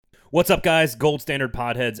What's up, guys? Gold Standard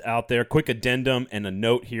Podheads out there. Quick addendum and a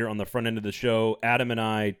note here on the front end of the show. Adam and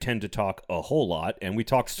I tend to talk a whole lot, and we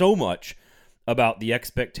talk so much about the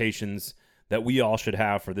expectations that we all should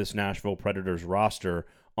have for this Nashville Predators roster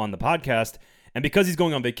on the podcast. And because he's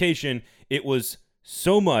going on vacation, it was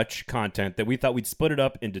so much content that we thought we'd split it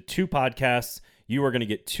up into two podcasts. You are going to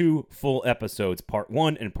get two full episodes, part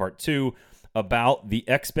 1 and part 2, about the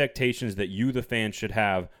expectations that you, the fans, should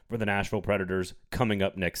have for the Nashville Predators coming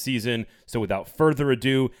up next season. So without further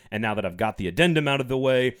ado, and now that I've got the addendum out of the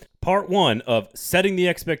way, part 1 of setting the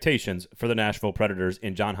expectations for the Nashville Predators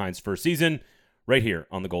in John Hynes' first season, right here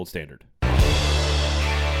on the Gold Standard.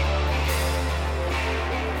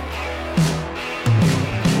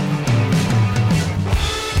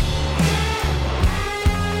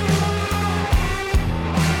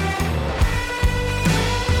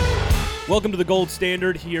 Welcome to the Gold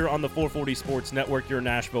Standard here on the 440 Sports Network, your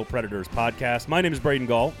Nashville Predators podcast. My name is Braden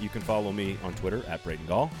Gall. You can follow me on Twitter at Braden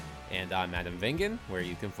Gall. And I'm Adam Vingan, where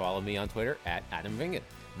you can follow me on Twitter at Adam Vingan.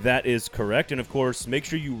 That is correct. And of course, make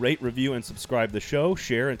sure you rate, review, and subscribe the show.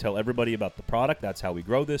 Share and tell everybody about the product. That's how we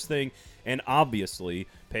grow this thing. And obviously,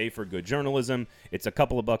 pay for good journalism. It's a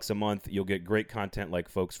couple of bucks a month. You'll get great content like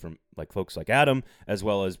folks like Adam, as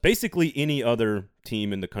well as basically any other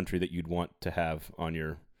team in the country that you'd want to have on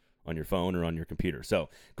your phone or on your computer. So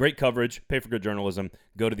great coverage, pay for good journalism,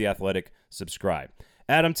 go to The Athletic, subscribe.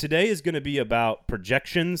 Adam, today is going to be about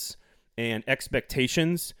projections and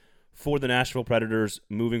expectations for the Nashville Predators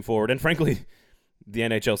moving forward, and frankly, the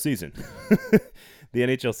NHL season. The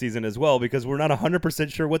NHL season as well, because we're not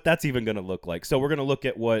 100% sure what that's even going to look like. So we're going to look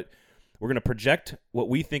at we're going to project what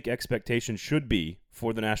we think expectations should be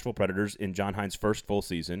for the Nashville Predators in John Hynes' first full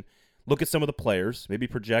season. Look at some of the players, maybe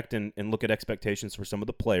project and look at expectations for some of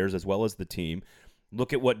the players as well as the team.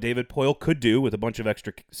 Look at what David Poile could do with a bunch of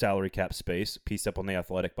extra salary cap space. Piece up on The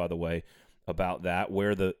Athletic, by the way, about that,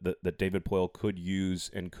 where the David Poile could use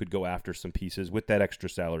and could go after some pieces with that extra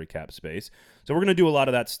salary cap space. So we're going to do a lot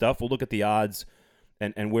of that stuff. We'll look at the odds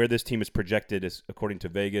and where this team is projected as according to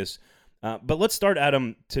Vegas. But let's start,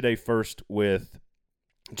 Adam, today first with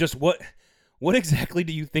just what exactly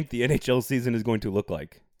do you think the NHL season is going to look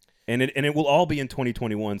like? And it will all be in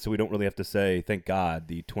 2021, so we don't really have to say, thank God,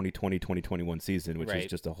 the 2020-2021 season, which is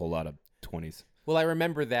just a whole lot of 20s. Well, I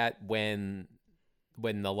remember that when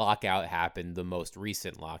the lockout happened, the most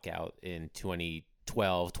recent lockout in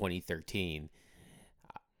 2012, 2013,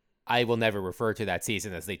 I will never refer to that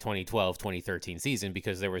season as the 2012-2013 season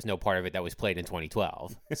because there was no part of it that was played in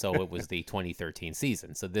 2012. So it was the 2013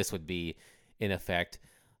 season. So this would be, in effect,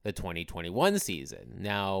 the 2021 season.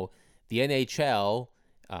 Now, the NHL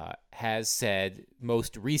has said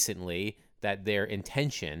most recently that their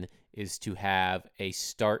intention is to have a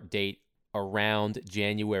start date around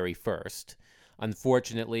January 1st.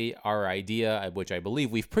 Unfortunately, our idea, which I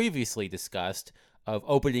believe we've previously discussed, of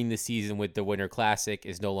opening the season with the Winter Classic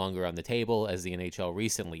is no longer on the table, as the NHL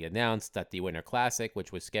recently announced that the Winter Classic,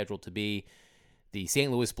 which was scheduled to be the St.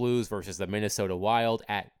 Louis Blues versus the Minnesota Wild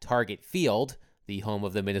at Target Field, the home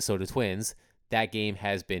of the Minnesota Twins, that game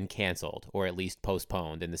has been canceled, or at least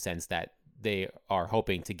postponed, in the sense that they are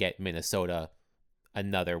hoping to get Minnesota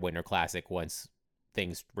another Winter Classic once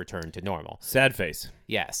things return to normal. Sad face.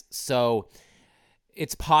 Yes. So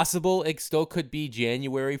it's possible it still could be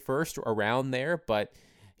January 1st or around there, but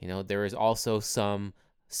there is also some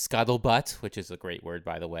scuttlebutt, which is a great word,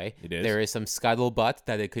 by the way. It is. There is some scuttlebutt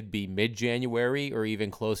that it could be mid-January or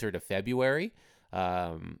even closer to February.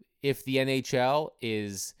 If the NHL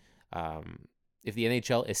is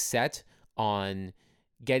set on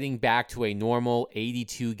getting back to a normal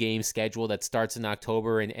 82-game schedule that starts in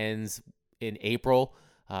October and ends in April,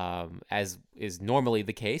 as is normally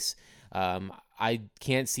the case, I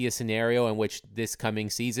can't see a scenario in which this coming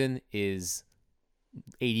season is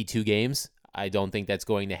 82 games. I don't think that's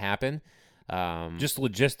going to happen. Just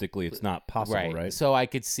logistically, it's not possible, right? So I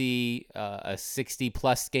could see a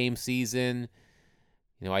 60-plus game season.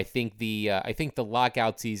 I think the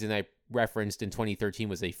lockout season I referenced in 2013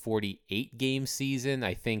 was a 48-game season.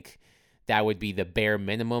 I think that would be the bare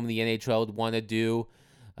minimum the NHL would want to do.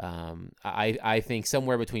 I think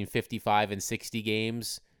somewhere between 55 and 60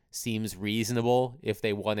 games seems reasonable if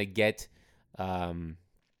they want to get the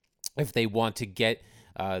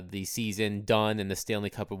season done and the Stanley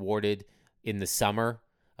Cup awarded in the summer,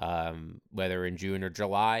 whether in June or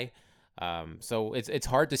July. So it's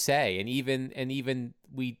hard to say, and even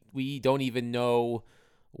we don't even know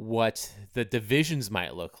what the divisions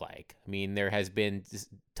might look like. I mean, there has been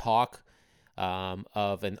talk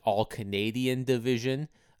of an all-Canadian division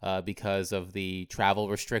because of the travel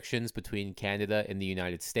restrictions between Canada and the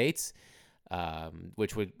United States.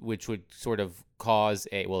 which would sort of cause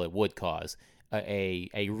it would cause a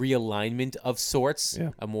realignment of sorts,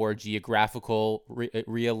 a more geographical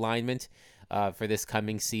realignment for this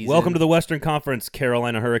coming season. Welcome to the Western Conference,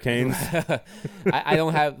 Carolina Hurricanes. I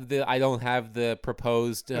don't have the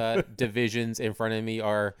proposed divisions in front of me.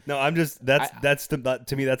 To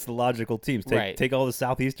me that's the logical teams. Take all the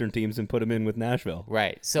southeastern teams and put them in with Nashville.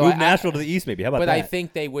 Right. So move Nashville to the east, maybe. How about that? But I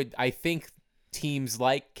think they would. I think teams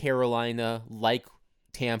like Carolina, like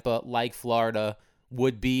Tampa, like Florida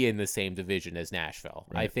would be in the same division as Nashville.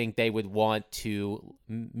 Right. I think they would want to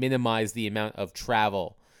minimize the amount of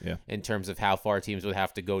travel in terms of how far teams would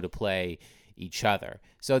have to go to play each other.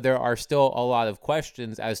 So there are still a lot of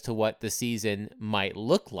questions as to what the season might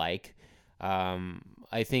look like.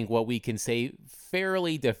 I think what we can say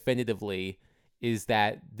fairly definitively is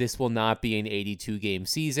that this will not be an 82-game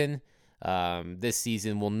season. This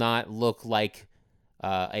season will not look like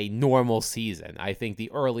a normal season. I think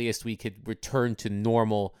the earliest we could return to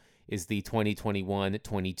normal is the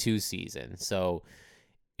 2021-22 season. So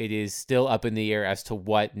it is still up in the air as to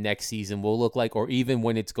what next season will look like, or even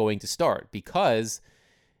when it's going to start, because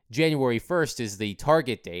January 1st is the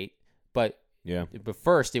target date, but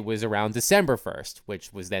first it was around December 1st,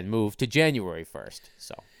 which was then moved to January 1st.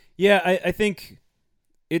 So I think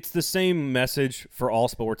it's the same message for all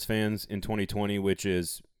sports fans in 2020, which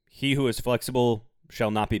is he who is flexible shall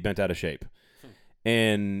not be bent out of shape.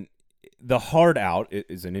 And the hard out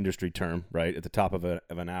is an industry term, right? At the top of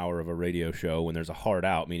an hour of a radio show, when there's a hard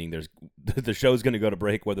out, meaning the show's going to go to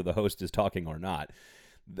break whether the host is talking or not.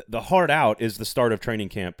 The hard out is the start of training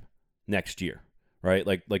camp next year, right?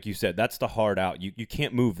 Like you said, that's the hard out. You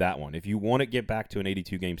can't move that one. If you want to get back to an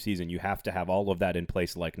 82-game season, you have to have all of that in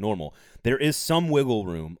place like normal. There is some wiggle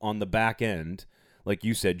room on the back end, like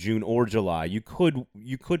you said, June or July. You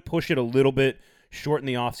could push it a little bit, shorten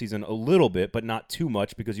the offseason a little bit, but not too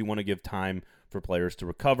much, because you want to give time for players to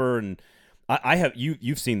recover. And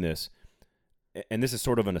you've seen this, and this is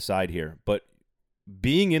sort of an aside here, but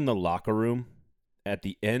being in the locker room at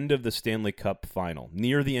the end of the Stanley Cup final,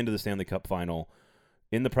 near the end of the Stanley Cup final,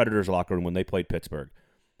 in the Predators locker room when they played Pittsburgh,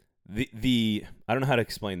 the I don't know how to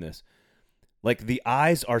explain this. Like, the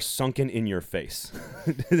eyes are sunken in your face.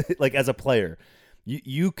 Like, as a player,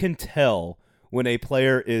 you can tell when a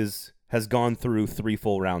player has gone through 3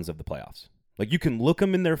 full rounds of the playoffs. Like, you can look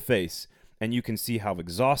them in their face and you can see how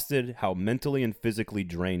exhausted, how mentally and physically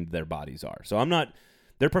drained their bodies are. So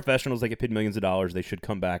they're professionals. They get paid millions of dollars. They should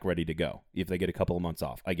come back ready to go if they get a couple of months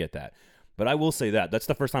off. I get that. But I will say that's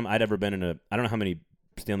the first time I'd ever been I don't know how many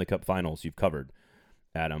Stanley Cup finals you've covered,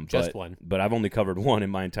 Adam. Just one. But I've only covered one in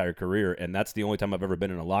my entire career, and that's the only time I've ever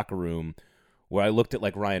been in a locker room where I looked at,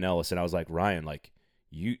 like, Ryan Ellis, and I was like, Ryan, like,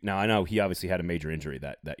 now I know he obviously had a major injury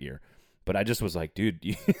that year. But I just was like, dude,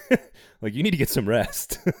 you need to get some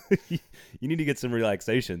rest. You need to get some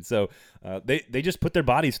relaxation. So they just put their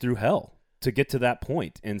bodies through hell to get to that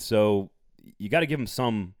point. And so you got to give them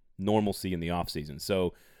some normalcy in the offseason.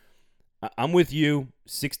 So I'm with you.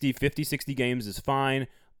 50, 60 games is fine.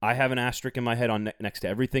 I have an asterisk in my head on next to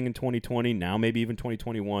everything in 2020, now maybe even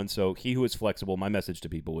 2021. So he who is flexible, my message to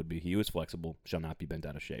people would be, he who is flexible shall not be bent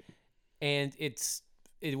out of shape. And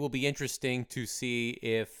it will be interesting to see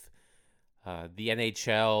if the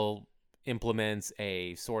NHL implements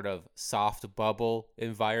a sort of soft bubble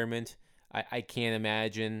environment. I can't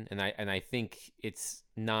imagine, and I think it's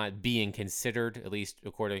not being considered, at least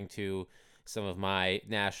according to some of my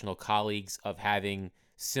national colleagues, of having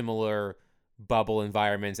similar bubble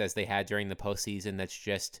environments as they had during the postseason. That's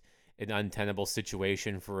just an untenable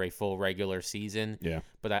situation for a full regular season. Yeah.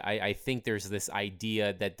 But I think there's this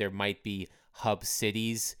idea that there might be hub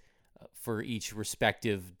cities for each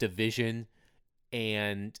respective division,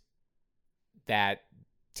 and that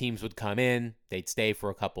teams would come in, they'd stay for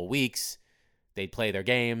a couple weeks, they'd play their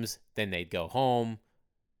games, then they'd go home,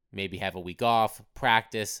 maybe have a week off,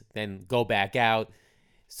 practice, then go back out.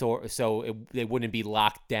 So they wouldn't be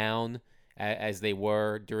locked down as they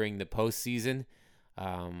were during the postseason.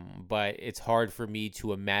 But it's hard for me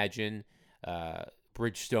to imagine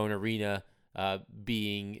Bridgestone Arena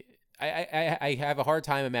being... I have a hard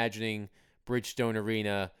time imagining Bridgestone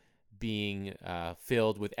Arena being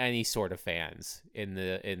filled with any sort of fans in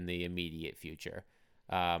the immediate future.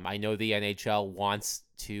 I know the NHL wants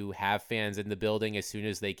to have fans in the building as soon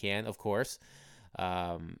as they can, of course.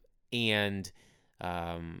 And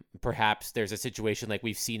perhaps there's a situation like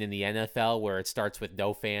we've seen in the NFL where it starts with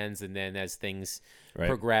no fans, and then as things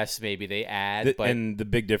progress, maybe they add. And the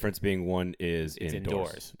big difference being one is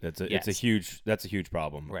indoors. It's a huge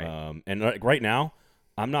problem. Right. And right now,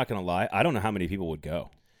 I'm not going to lie, I don't know how many people would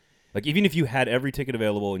go. Like, even if you had every ticket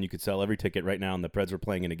available and you could sell every ticket right now and the Preds were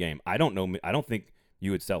playing in a game, I don't think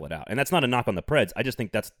you would sell it out. And that's not a knock on the Preds. I just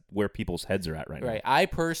think that's where people's heads are at right now. Right. I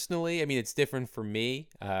personally, I mean, it's different for me,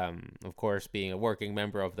 of course, being a working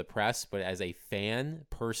member of the press, but as a fan,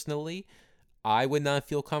 personally, I would not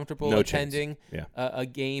feel comfortable attending a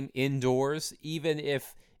game indoors, even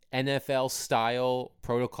if NFL-style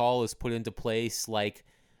protocol is put into place, like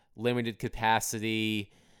limited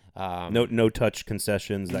capacity, no touch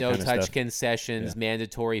concessions, that kind of stuff. No touch concessions,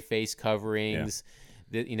 mandatory face coverings.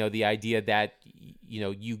 The idea that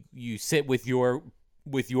you sit with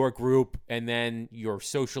your group and then you're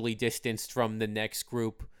socially distanced from the next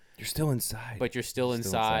group. You're still inside. But you're still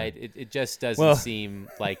inside. It just doesn't seem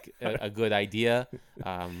like a good idea.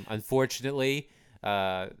 Unfortunately,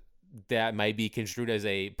 that might be construed as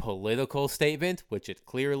a political statement, which it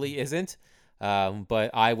clearly isn't.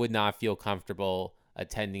 But I would not feel comfortable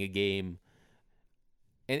attending a game.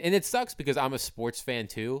 And it sucks because I'm a sports fan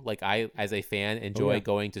too. Like, I, as a fan, enjoy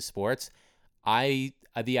going to sports. The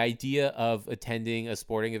idea of attending a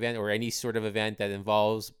sporting event or any sort of event that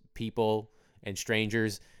involves people and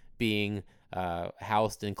strangers being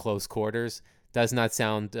housed in close quarters does not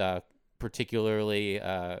sound particularly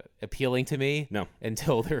appealing to me. No,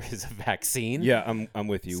 until there is a vaccine. Yeah, I'm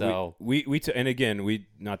with you. So and again, we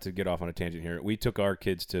not to get off on a tangent here. We took our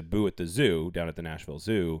kids to Boo at the Zoo down at the Nashville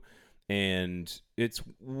Zoo, and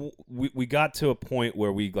we got to a point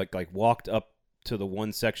where we like walked up to the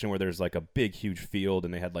one section where there's like a big huge field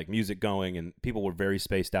and they had like music going and people were very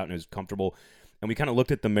spaced out and it was comfortable, and we kind of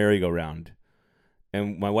looked at the merry-go-round.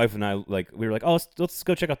 And my wife and I, we were like, oh, let's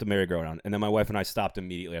go check out the merry-go-round. And then my wife and I stopped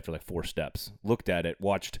immediately after like 4 steps, looked at it,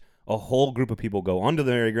 watched a whole group of people go onto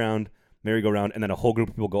the merry-go-round, and then a whole group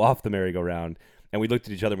of people go off the merry-go-round. And we looked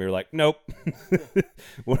at each other and we were like, nope,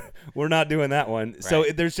 we're not doing that one. Right. So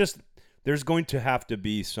there's going to have to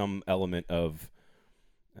be some element of,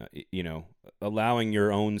 allowing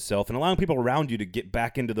your own self and allowing people around you to get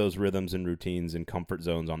back into those rhythms and routines and comfort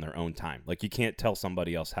zones on their own time. Like, you can't tell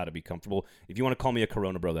somebody else how to be comfortable. If you want to call me a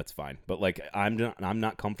Corona bro, that's fine. But like, I'm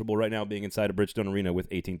not comfortable right now being inside a Bridgestone Arena with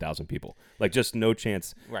 18,000 people. Like, just no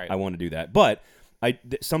chance. Right. I want to do that. But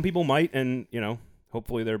some people might, and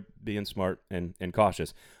hopefully they're being smart and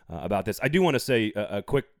cautious about this. I do want to say a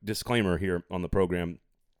quick disclaimer here on the program.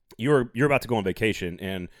 You're about to go on vacation,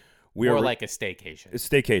 and or like a staycation. A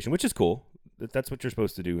staycation, which is cool. That's what you're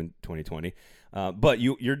supposed to do in 2020. But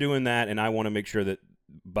you're doing that, and I want to make sure that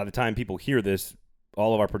by the time people hear this,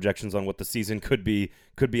 all of our projections on what the season could be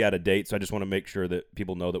out of date. So I just want to make sure that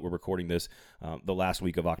people know that we're recording this the last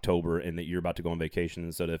week of October and that you're about to go on vacation,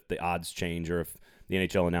 so that if the odds change or if the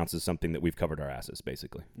NHL announces something, that we've covered our asses,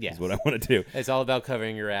 basically. Yes. Is what I want to do. It's all about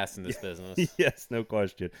covering your ass in this business. Yes, no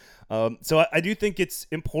question. So I do think it's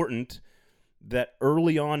important that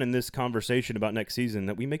early on in this conversation about next season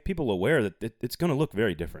that we make people aware that it's going to look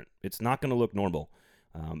very different. It's not going to look normal.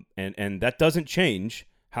 And that doesn't change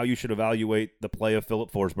how you should evaluate the play of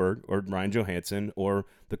Philip Forsberg or Ryan Johansson or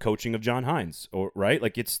the coaching of John Hynes, or right?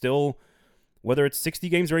 Like, it's still, whether it's 60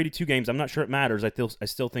 games or 82 games, I'm not sure it matters. I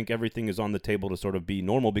still think everything is on the table to sort of be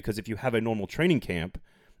normal, because if you have a normal training camp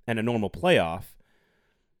and a normal playoff,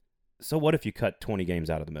 so what if you cut 20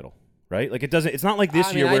 games out of the middle? Right? Like, it's not like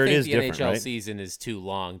this year where it is different, right? I think the NHL season is too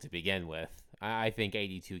long to begin with. I think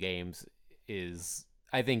 82 games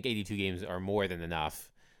are more than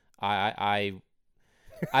enough. I've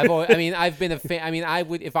been a fan. I mean, I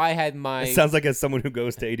would, if I had my... It sounds like as someone who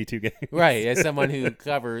goes to 82 games. Right. As someone who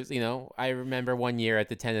covers, I remember one year at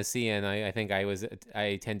the Tennessean, I think I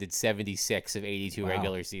attended 76 of 82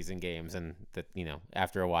 regular season games. And that,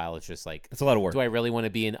 after a while, it's just like... That's a lot of work. Do I really want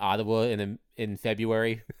to be in Ottawa in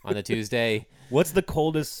February on a Tuesday? What's the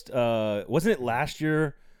coldest... wasn't it last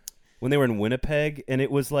year when they were in Winnipeg and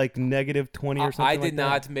it was like negative 20 or something I did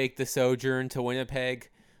not make the sojourn to Winnipeg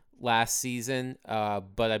last season,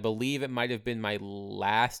 but I believe it might have been my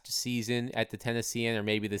last season at the Tennessean, or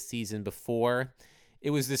maybe the season before.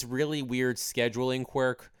 It was this really weird scheduling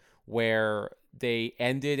quirk where they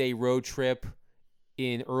ended a road trip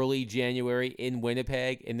in early January in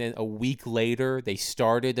Winnipeg, and then a week later they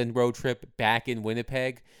started a road trip back in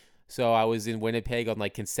Winnipeg. So I was in Winnipeg on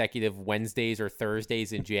like consecutive Wednesdays or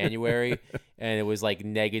Thursdays in January, and it was like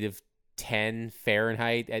negative 10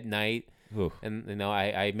 Fahrenheit at night. Oof. And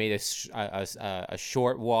I made a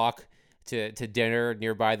short walk to dinner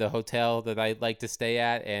nearby the hotel that I like to stay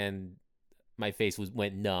at, and my face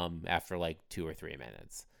went numb after like 2 or 3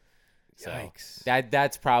 minutes. So Yikes.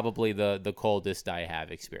 That's probably the coldest I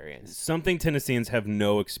have experienced. Something Tennesseans have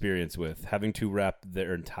no experience with, having to wrap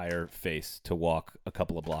their entire face to walk a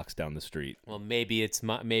couple of blocks down the street. Well, maybe it's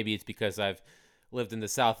because I've lived in the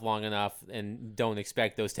South long enough and don't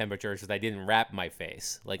expect those temperatures because I didn't wrap my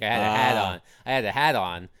face. Like I had a hat on. I had a hat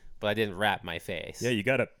on, but I didn't wrap my face. Yeah, you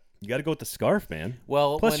gotta go with the scarf, man.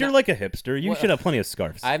 Well, plus you're like a hipster. You should have plenty of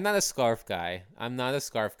scarves. I'm not a scarf guy.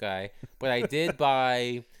 But I did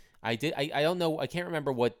buy. I don't know. I can't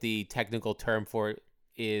remember what the technical term for it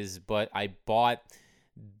is, but I bought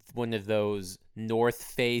one of those North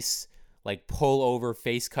Face like pull over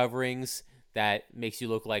face coverings that makes you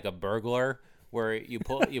look like a burglar, where you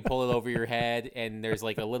pull it over your head and there's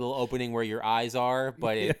like a little opening where your eyes are,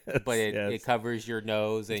 but it covers your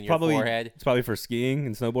nose and your forehead. It's probably for skiing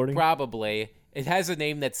and snowboarding. Probably. It has a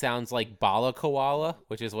name that sounds like bala koala,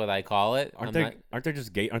 which is what I call it. Aren't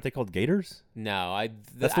they called gators? No,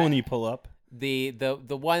 that's the one you pull up. The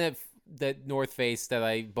one that North Face that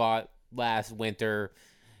I bought last winter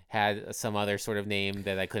had some other sort of name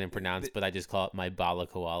that I couldn't pronounce, but I just call it my bala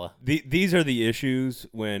koala. These are the issues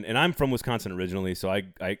and I'm from Wisconsin originally, so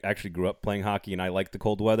I actually grew up playing hockey and I like the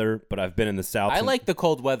cold weather, but I've been in the South. I like the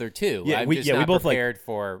cold weather too. Yeah, we both prepared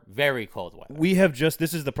for very cold weather.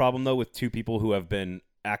 This is the problem though with two people who have been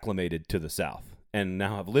acclimated to the South and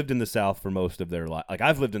now have lived in the South for most of their life. Like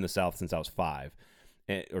I've lived in the South since I was 5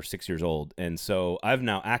 or 6 years old, and so I've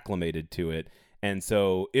now acclimated to it. And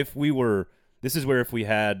so this is where if we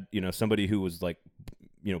had, somebody who was like,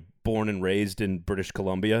 born and raised in British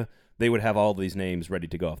Columbia, they would have all these names ready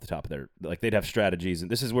to go off the top of they'd have strategies.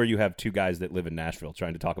 And this is where you have two guys that live in Nashville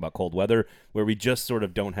trying to talk about cold weather, where we just sort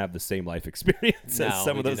of don't have the same life experience as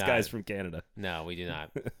some of those guys from Canada. No, we do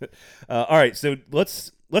not. All right, so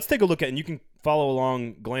let's take a look at, and you can follow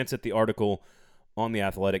along, glance at the article on The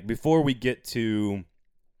Athletic before we get to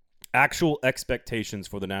actual expectations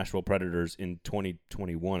for the Nashville Predators in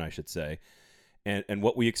 2021, I should say. And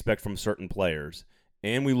what we expect from certain players,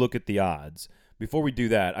 and we look at the odds. Before we do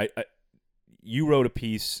that, you wrote a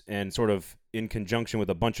piece and sort of in conjunction with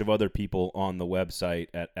a bunch of other people on the website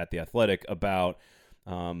at The Athletic about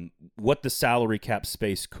what the salary cap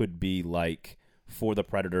space could be like for the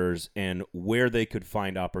Predators and where they could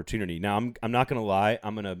find opportunity. Now, I'm not going to lie.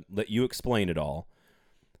 I'm going to let you explain it all.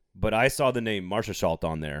 But I saw the name Marchessault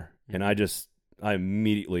on there, and I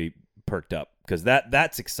immediately perked up because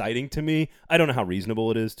that's exciting to me. I don't know how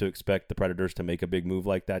reasonable it is to expect the Predators to make a big move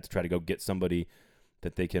like that to try to go get somebody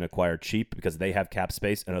that they can acquire cheap because they have cap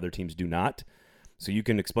space and other teams do not. So you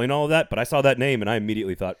can explain all of that, but I saw that name and I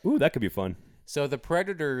immediately thought, ooh, that could be fun. So the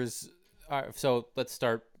Predators so let's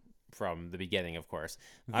start from the beginning, of course.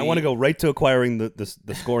 I want to go right to acquiring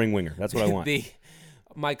the scoring winger. That's what I want.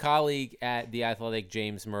 My colleague at The Athletic,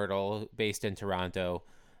 James Myrtle, based in Toronto,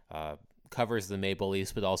 covers the Maple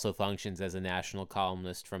Leafs, but also functions as a national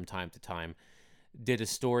columnist from time to time, did a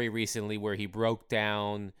story recently where he broke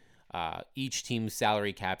down each team's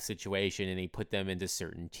salary cap situation and he put them into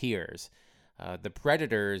certain tiers. The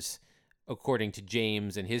Predators, according to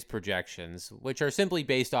James and his projections, which are simply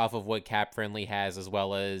based off of what Cap Friendly has as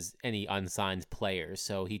well as any unsigned players.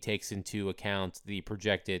 So he takes into account the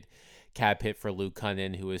projected cap hit for Luke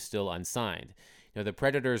Cunnin, who is still unsigned. The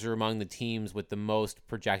Predators are among the teams with the most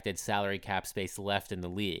projected salary cap space left in the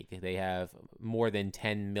league. They have more than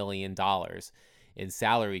 $10 million in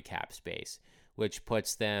salary cap space, which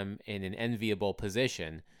puts them in an enviable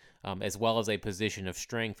position, as well as a position of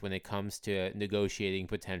strength when it comes to negotiating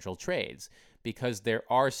potential trades, because there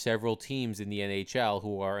are several teams in the NHL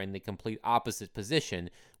who are in the complete opposite position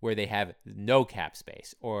where they have no cap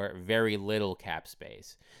space or very little cap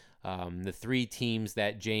space. The three teams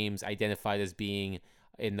that James identified as being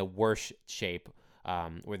in the worst shape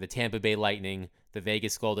were the Tampa Bay Lightning, the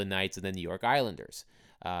Vegas Golden Knights, and the New York Islanders.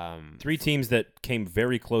 Three teams that came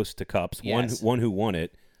very close to cups, yes. one who won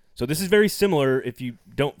it. So this is very similar, if you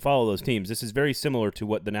don't follow those teams, this is very similar to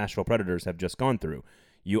what the Nashville Predators have just gone through.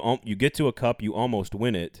 You get to a cup, you almost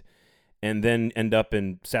win it, and then end up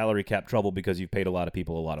in salary cap trouble because you've paid a lot of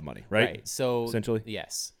people a lot of money, right? Right. So essentially,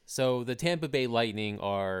 yes. So the Tampa Bay Lightning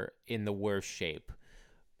are in the worst shape.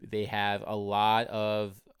 They have a lot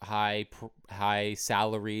of high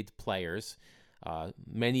salaried players,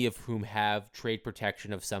 many of whom have trade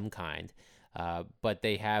protection of some kind, but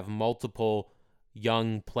they have multiple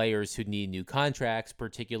young players who need new contracts,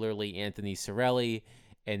 particularly Anthony Cirelli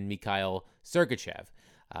and Mikhail Sergachev,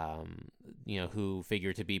 who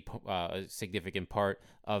figure to be a significant part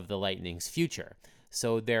of the Lightning's future.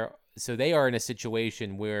 So they are in a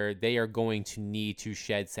situation where they are going to need to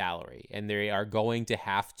shed salary, and they are going to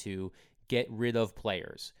have to get rid of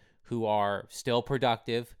players who are still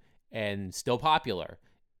productive and still popular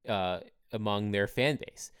among their fan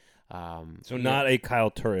base. Not a Kyle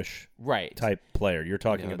Turris right type player. You're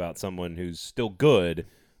talking about someone who's still good,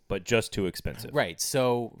 but just too expensive. Right.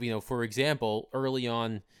 So, for example, early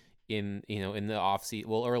on in the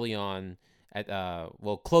offseason, early on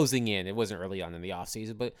closing in, it wasn't early on in the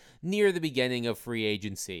offseason, but near the beginning of free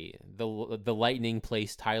agency, the Lightning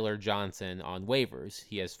placed Tyler Johnson on waivers.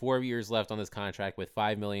 He has 4 years left on his contract with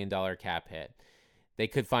 $5 million cap hit. They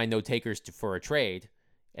could find no takers for a trade,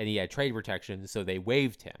 and he had trade protection, so they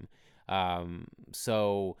waived him.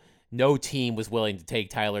 So no team was willing to take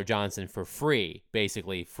Tyler Johnson for free,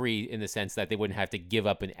 basically free in the sense that they wouldn't have to give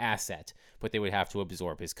up an asset, but they would have to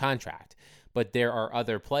absorb his contract. But there are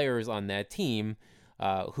other players on that team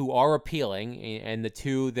who are appealing, and the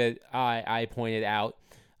two that I pointed out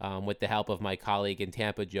with the help of my colleague in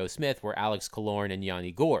Tampa, Joe Smith, were Alex Killorn and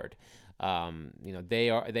Yanni Gourde.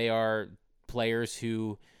 They are players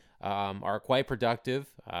who are quite productive.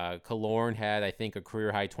 Killorn had, I think, a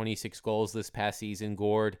career-high 26 goals this past season.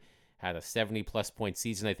 Gourde had a 70-plus point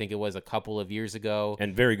season, I think it was, a couple of years ago.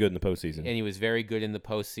 And very good in the postseason. And he was very good in the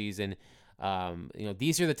postseason.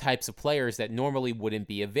 These are the types of players that normally wouldn't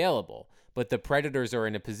be available. But the Predators are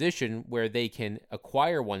in a position where they can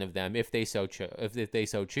acquire one of them if they so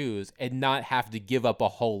choose, and not have to give up a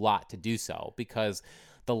whole lot to do so, because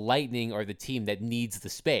the Lightning are the team that needs the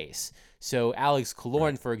space. So Alex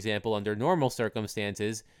Killorn, for example, under normal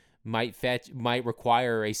circumstances, might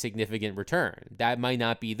require a significant return. That might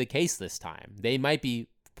not be the case this time. They might be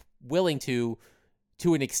willing to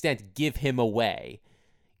an extent, give him away.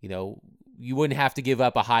 You wouldn't have to give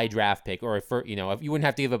up a high draft pick, or you wouldn't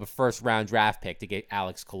have to give up a first round draft pick to get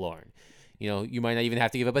Alex Killorn. You might not even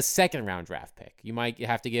have to give up a second round draft pick. You might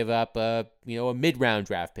have to give up a mid round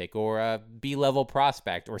draft pick or a B-level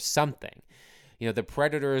prospect or something. The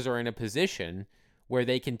Predators are in a position where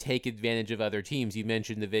they can take advantage of other teams. You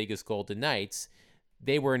mentioned the Vegas Golden Knights.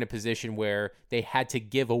 They were in a position where they had to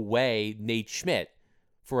give away Nate Schmidt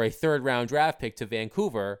for a third-round draft pick to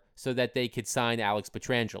Vancouver so that they could sign Alex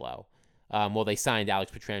Pietrangelo. They signed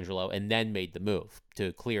Alex Pietrangelo and then made the move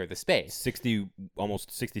to clear the space.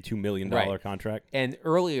 Almost $62 million contract. And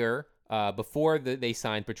earlier, before they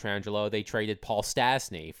signed Pietrangelo, they traded Paul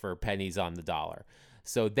Stastny for pennies on the dollar.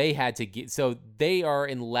 So they had to get. So they are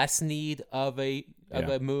in less need of a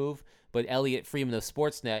move. But Elliot Freeman of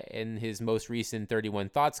Sportsnet, in his most recent 31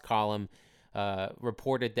 Thoughts column,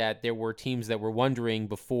 reported that there were teams that were wondering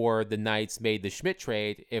before the Knights made the Schmidt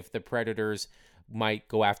trade if the Predators might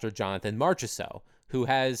go after Jonathan Marchessault, who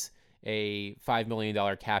has a $5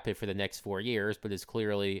 million cap hit for the next 4 years, but is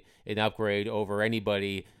clearly an upgrade over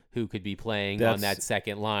anybody who could be playing on that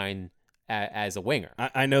second line as a winger.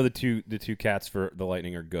 I know the two cats for the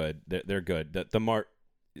Lightning are good. They're good.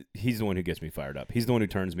 He's the one who gets me fired up. He's the one who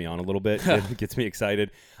turns me on a little bit. It gets me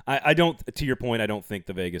excited. I don't. To your point, I don't think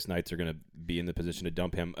the Vegas Knights are going to be in the position to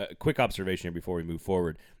dump him. A quick observation here before we move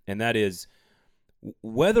forward, and that is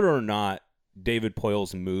whether or not David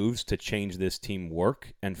Poile's moves to change this team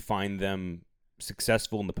work and find them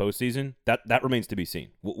successful in the postseason, that remains to be seen.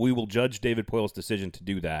 We will judge David Poile's decision to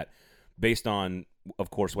do that based on,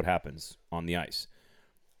 of course, what happens on the ice.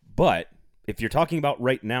 But if you're talking about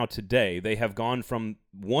right now, today, they have gone from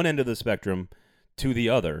one end of the spectrum to the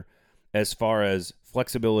other as far as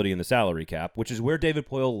flexibility in the salary cap, which is where David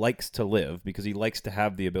Poile likes to live because he likes to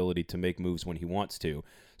have the ability to make moves when he wants to.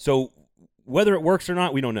 So whether it works or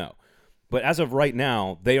not, we don't know. But as of right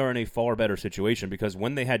now, they are in a far better situation because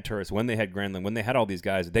when they had Turris, when they had Granlund, when they had all these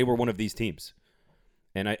guys, they were one of these teams.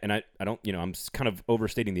 And I don't, I'm kind of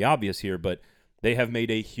overstating the obvious here, but they have made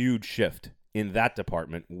a huge shift in that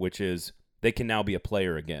department, which is they can now be a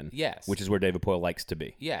player again. Yes. Which is where David Poile likes to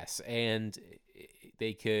be. Yes, and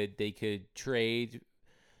they could trade.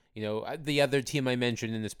 The other team I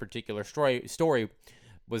mentioned in this particular story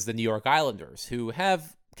was the New York Islanders, who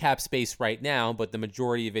have cap space right now, but the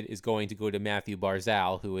majority of it is going to go to Matthew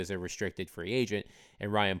Barzal, who is a restricted free agent,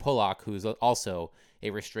 and Ryan Pulock, who's also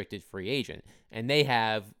a restricted free agent. And they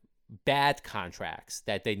have bad contracts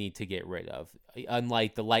that they need to get rid of.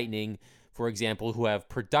 Unlike the Lightning, for example, who have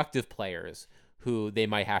productive players who they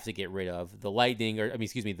might have to get rid of.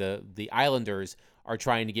 The Islanders are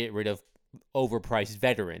trying to get rid of overpriced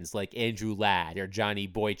veterans like Andrew Ladd or Johnny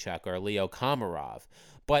Boychuk or Leo Komarov.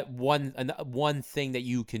 But one thing that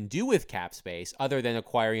you can do with cap space, other than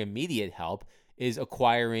acquiring immediate help, is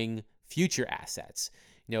acquiring future assets.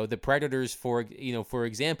 The Predators, for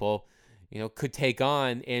example, could take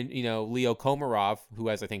on Leo Komarov, who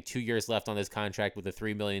has, I think, 2 years left on his contract with a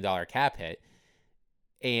 $3 million cap hit,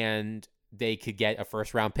 and they could get a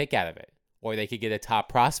first-round pick out of it, or they could get a top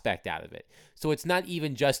prospect out of it. So it's not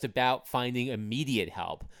even just about finding immediate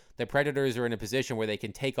help. The Predators are in a position where they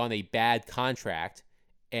can take on a bad contract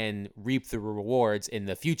and reap the rewards in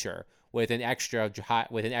the future with an extra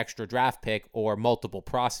draft pick or multiple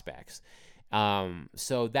prospects.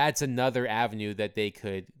 So that's another avenue that they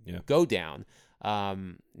could go down.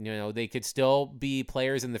 They could still be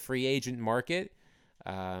players in the free agent market.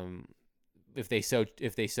 If they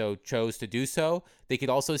so chose to do so, they could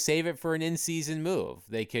also save it for an in-season move.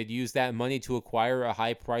 They could use that money to acquire a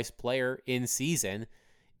high-priced player in season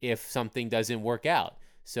if something doesn't work out.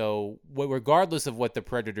 So regardless of what the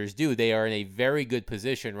Predators do, they are in a very good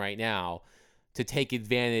position right now to take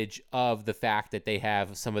advantage of the fact that they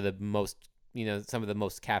have some of the most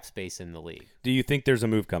cap space in the league. Do you think there's a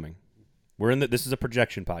move coming? This is a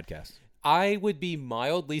projection podcast. I would be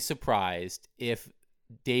mildly surprised if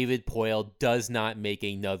David Poile does not make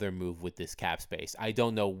another move with this cap space. I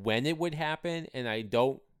don't know when it would happen, and I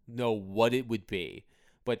don't know what it would be.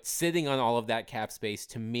 But sitting on all of that cap space,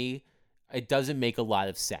 to me, it doesn't make a lot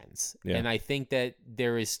of sense. Yeah. And I think that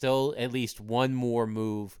there is still at least one more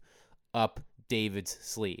move up David's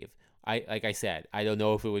sleeve. Like I said, I don't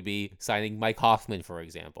know if it would be signing Mike Hoffman, for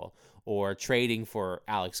example, or trading for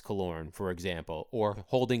Alex Killorn, for example, or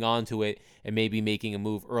holding on to it and maybe making a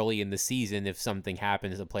move early in the season if something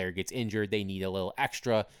happens, a player gets injured, they need a little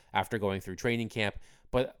extra after going through training camp.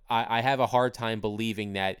 But I have a hard time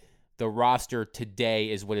believing that the roster today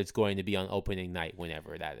is what it's going to be on opening night,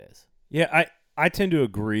 whenever that is. Yeah, I tend to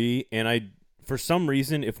agree, and for some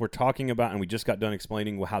reason, if we're talking about, and we just got done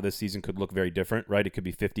explaining how this season could look very different, right? It could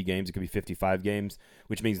be 50 games, it could be 55 games,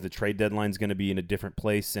 which means the trade deadline is going to be in a different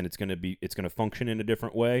place, and it's going to function in a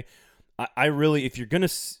different way. I really, if you're going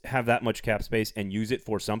to have that much cap space and use it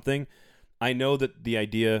for something, I know that the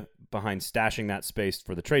idea behind stashing that space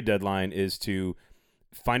for the trade deadline is to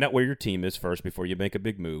find out where your team is first before you make a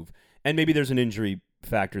big move, and maybe there's an injury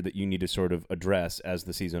factor that you need to sort of address as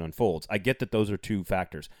the season unfolds. I get that those are two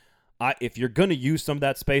factors. If you're going to use some of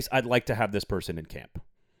that space, I'd like to have this person in camp.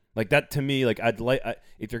 Like that to me, like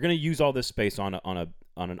if you're going to use all this space on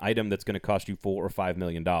an item that's going to cost you $4 or $5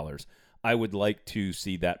 million, I would like to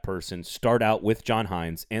see that person start out with John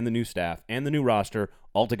Hynes and the new staff and the new roster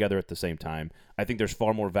all together at the same time. I think there's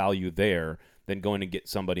far more value there than going to get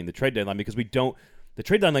somebody in the trade deadline, because the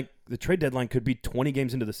trade deadline could be 20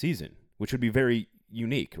 games into the season, which would be very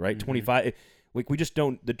unique, right? Mm-hmm. 25. We just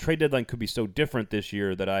don't. The trade deadline could be so different this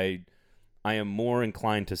year that I am more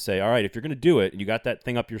inclined to say, all right, if you're going to do it and you got that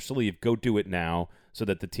thing up your sleeve, go do it now so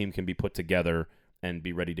that the team can be put together and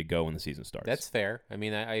be ready to go when the season starts. That's fair. I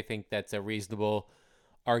mean, I think that's a reasonable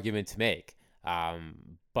argument to make.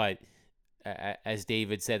 But as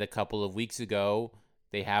David said a couple of weeks ago,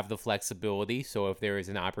 they have the flexibility. So if there is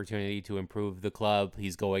an opportunity to improve the club,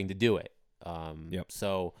 he's going to do it.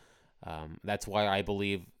 So that's why I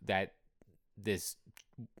believe that this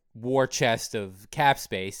war chest of cap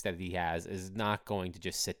space that he has is not going to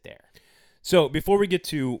just sit there. So before we get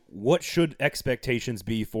to what should expectations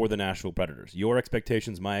be for the Nashville Predators, your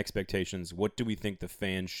expectations, my expectations, what do we think the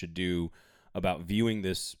fans should do about viewing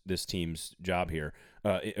this team's job here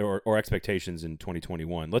or expectations in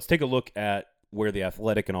 2021? Let's take a look at where the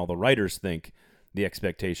Athletic and all the writers think the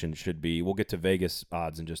expectation should be. We'll get to Vegas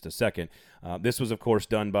odds in just a second. This was, of course,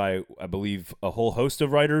 done by, I believe, a whole host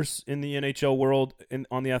of writers in the NHL world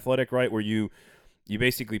on The Athletic, right, where you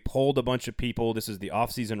basically polled a bunch of people. This is the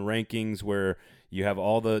offseason rankings where you have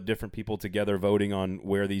all the different people together voting on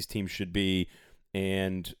where these teams should be.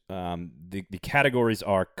 And the categories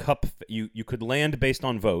are cup. You could land based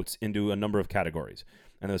on votes into a number of categories.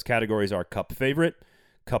 And those categories are cup favorite,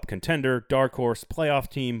 cup contender, dark horse, playoff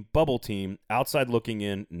team, bubble team, outside looking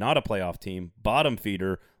in, not a playoff team, bottom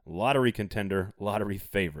feeder, lottery contender, lottery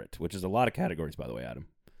favorite, which is a lot of categories, by the way, Adam.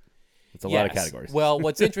 It's a lot of categories. Well,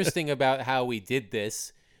 what's interesting about how we did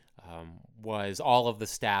this was all of the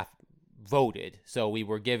staff voted. So we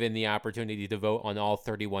were given the opportunity to vote on all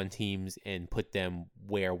 31 teams and put them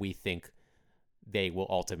where we think they will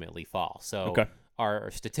ultimately fall. So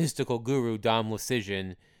our statistical guru, Dom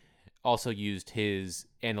Lucian, also used his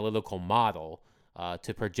analytical model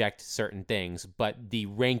to project certain things, but the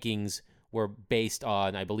rankings were based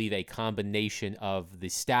on, I believe, a combination of the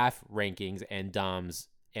staff rankings and Dom's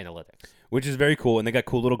analytics, which is very cool, and they got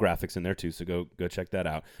cool little graphics in there too. So go check that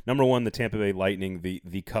out. Number 1, the Tampa Bay Lightning,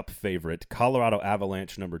 the Cup favorite. Colorado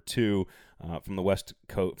Avalanche, number 2, from the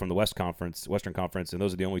Western Conference, and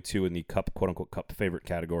those are the only two in the Cup, quote unquote, Cup favorite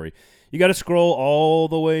category. You got to scroll all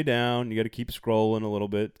the way down. You got to keep scrolling a little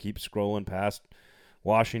bit. Keep scrolling past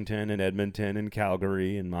Washington and Edmonton and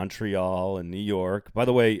Calgary and Montreal and New York. By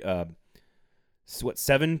the way,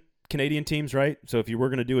 7 Canadian teams, right? So if you were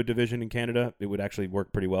going to do a division in Canada, it would actually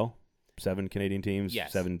work pretty well. 7 Canadian teams,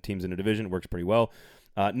 yes. 7 teams in a division, it works pretty well.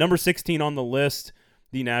 Number 16 on the list,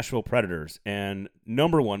 the Nashville Predators. And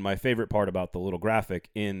number one, my favorite part about the little graphic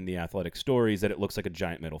in the Athletic story is that it looks like a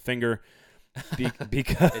giant middle finger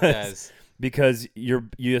because It does. because you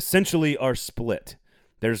essentially are split.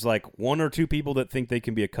 There's like one or two people that think they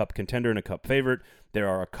can be a cup contender and a cup favorite. There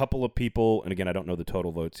are a couple of people, and again, I don't know the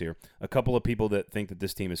total votes here, a couple of people that think that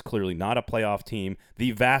this team is clearly not a playoff team.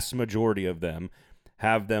 The vast majority of them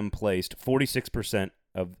have them placed, 46%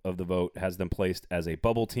 of the vote has them placed as a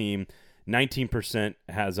bubble team. 19%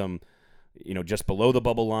 has them, just below the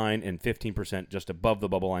bubble line, and 15% just above the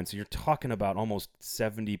bubble line. So you're talking about almost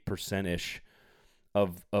 70%-ish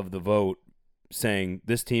of the vote saying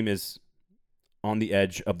this team is on the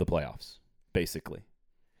edge of the playoffs, basically.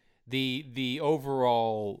 The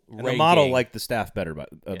overall and ranking, the model like the staff better, but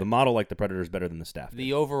the model like the Predators better than the staff.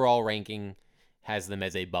 The overall ranking has them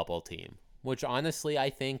as a bubble team, which honestly I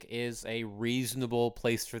think is a reasonable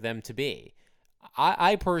place for them to be.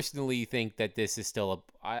 I personally think that this is still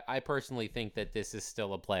I personally think that this is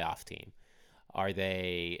still a playoff team. Are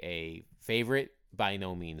they a favorite? By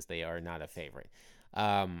no means, they are not a favorite.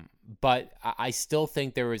 But I still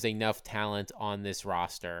think there is enough talent on this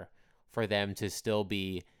roster for them to still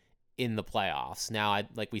be in the playoffs. Now,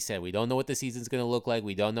 like we said, we don't know what the season's going to look like.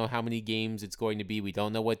 We don't know how many games it's going to be. We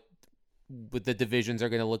don't know what the divisions are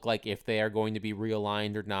going to look like, if they are going to be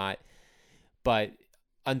realigned or not. But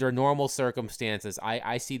under normal circumstances,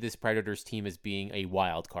 I see this Predators team as being a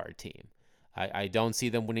wild card team. I don't see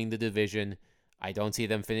them winning the division. I don't see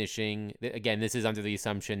them finishing. Again, this is under the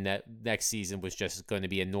assumption that next season was just going to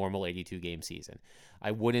be a normal 82-game season. I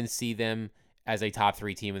wouldn't see them as a top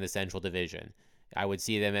 3 team in the Central Division. I would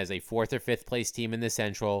see them as a 4th or 5th place team in the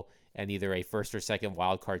Central and either a 1st or 2nd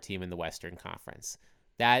wildcard team in the Western Conference.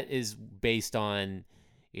 That is based on,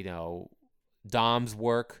 Dom's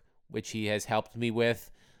work, which he has helped me with,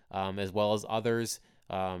 as well as others,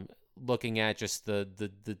 looking at just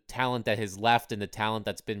the talent that has left and the talent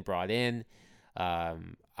that's been brought in.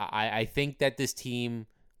 I think that this team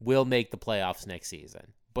will make the playoffs next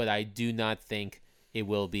season, but I do not think it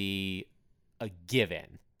will be a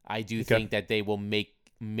given. I do think that they will make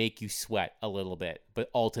you sweat a little bit, but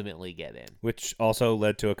ultimately get in. Which also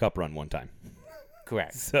led to a cup run one time.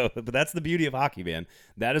 Correct. But that's the beauty of hockey, man.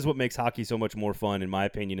 That is what makes hockey so much more fun, in my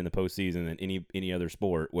opinion, in the postseason than any other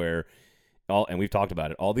sport. Where and we've talked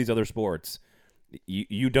about it, all these other sports,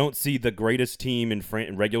 you don't see the greatest team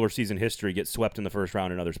in regular season history get swept in the first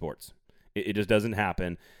round in other sports. It just doesn't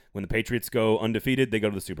happen. When the Patriots go undefeated, they go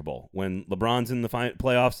to the Super Bowl. When LeBron's in the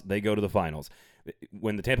playoffs, they go to the finals.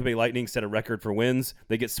 When the Tampa Bay Lightning set a record for wins,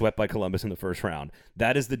 they get swept by Columbus in the first round.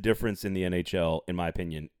 That is the difference in the NHL, in my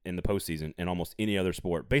opinion, in the postseason and almost any other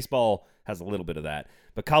sport. Baseball has a little bit of that.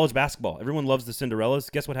 But college basketball, everyone loves the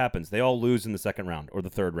Cinderellas. Guess what happens? They all lose in the second round or the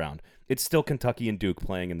third round. It's still Kentucky and Duke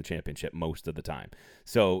playing in the championship most of the time.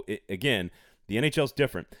 So, again, the NHL's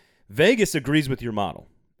different. Vegas agrees with your model,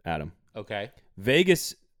 Adam. Okay.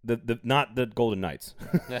 Vegas, not the Golden Knights,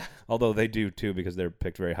 although they do too because they're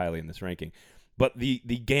picked very highly in this ranking. But the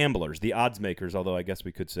gamblers, the odds makers, although I guess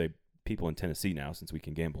we could say people in Tennessee now since we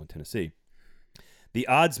can gamble in Tennessee, the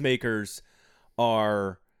odds makers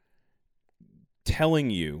are telling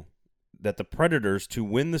you that the Predators to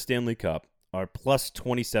win the Stanley Cup are plus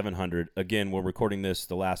 2,700. Again, we're recording this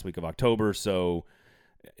the last week of October, so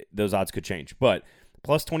those odds could change. But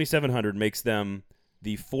plus 2,700 makes them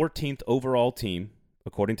the 14th overall team,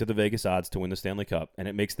 according to the Vegas odds, to win the Stanley Cup, and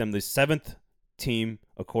it makes them the 7th team,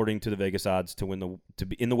 according to the Vegas odds, to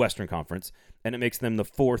be in the Western Conference, and it makes them the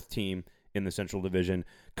 4th team in the Central Division.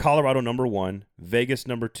 Colorado number 1, Vegas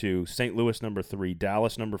number 2, St. Louis number 3,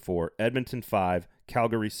 Dallas number 4, Edmonton 5,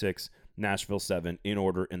 Calgary 6, Nashville 7, in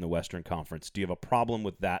order in the Western Conference. Do you have a problem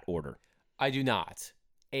with that order? I do not.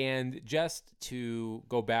 And just to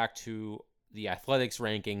go back to the Athletics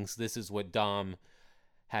rankings, this is what Dom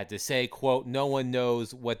had to say, quote, "No one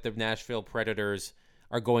knows what the Nashville Predators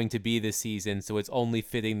are going to be this season, so it's only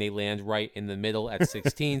fitting they land right in the middle at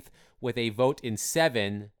 16th with a vote in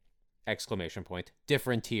 7, !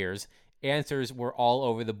 Different tiers. Answers were all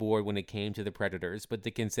over the board when it came to the Predators, but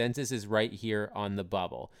the consensus is right here on the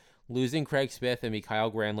bubble. Losing Craig Smith and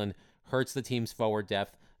Mikhail Granlund hurts the team's forward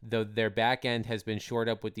depth, though their back end has been shored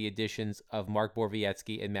up with the additions of Mark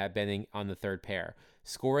Borowiecki and Matt Benning on the third pair.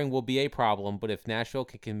 Scoring will be a problem, but if Nashville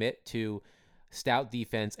can commit to stout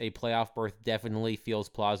defense, a playoff berth definitely feels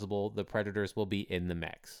plausible. The Predators will be in the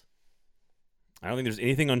mix." I don't think there's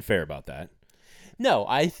anything unfair about that. No,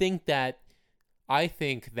 I think that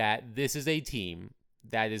this is a team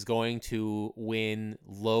that is going to win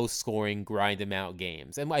low-scoring, grind-them-out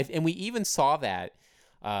games. And we even saw that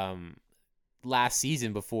last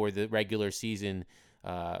season before the regular season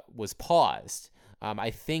was paused.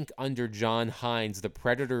 I think under John Hynes, the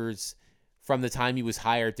Predators, from the time he was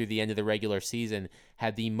hired through the end of the regular season,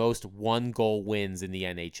 had the most 1-goal wins in the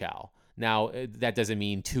NHL. Now, that doesn't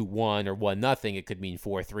mean 2-1 or 1-0. It could mean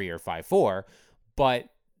 4-3 or 5-4. But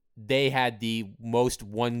they had the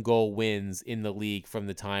most 1-goal wins in the league from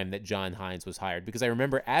the time that John Hynes was hired. Because I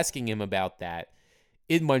remember asking him about that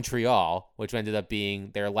in Montreal, which ended up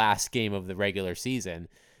being their last game of the regular season,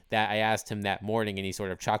 that I asked him that morning, and he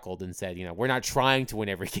sort of chuckled and said, we're not trying to win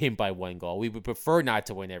every game by 1 goal. We would prefer not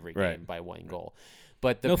to win every game by 1 goal.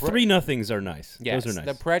 But the 3-0s are nice. Yes, those are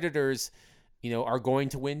nice. The Predators, are going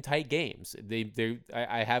to win tight games.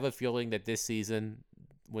 I have a feeling that this season,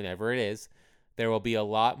 whenever it is, there will be a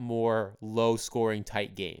lot more low-scoring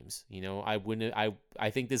tight games. I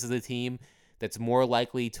think this is a team that's more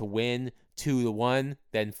likely to win 2-1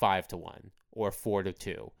 than 5-1 or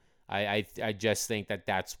 4-2. I just think that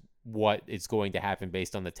that's what is going to happen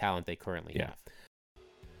based on the talent they currently have.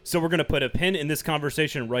 So we're going to put a pin in this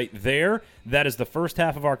conversation right there. That is the first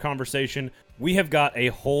half of our conversation. We have got a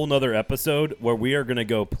whole nother episode where we are going to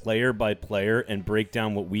go player by player and break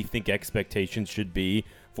down what we think expectations should be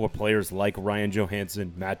for players like Ryan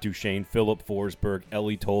Johansson, Matt Duchene, Philip Forsberg,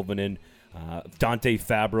 Eeli Tolvanen, Dante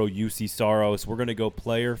Fabro, UC Saros. We're going to go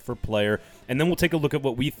player for player, and then we'll take a look at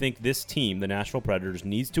what we think this team, the Nashville Predators,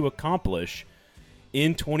 needs to accomplish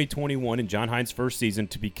in 2021 in John Hynes' first season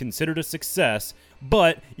to be considered a success.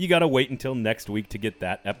 But you got to wait until next week to get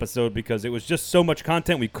that episode because it was just so much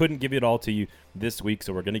content. We couldn't give it all to you this week,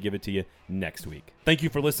 so we're going to give it to you next week. Thank you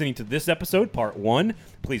for listening to this episode, part 1.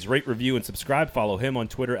 Please rate, review, and subscribe. Follow him on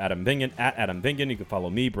Twitter, Adam Vingan, at Adam Vingan. You can follow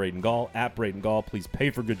me, Braden Gall, at Braden Gall. Please pay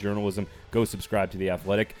for good journalism. Go subscribe to The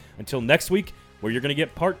Athletic. Until next week, where you're going to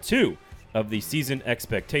get part 2 of the Season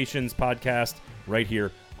Expectations podcast right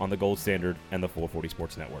here on the Gold Standard and the 440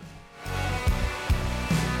 Sports Network.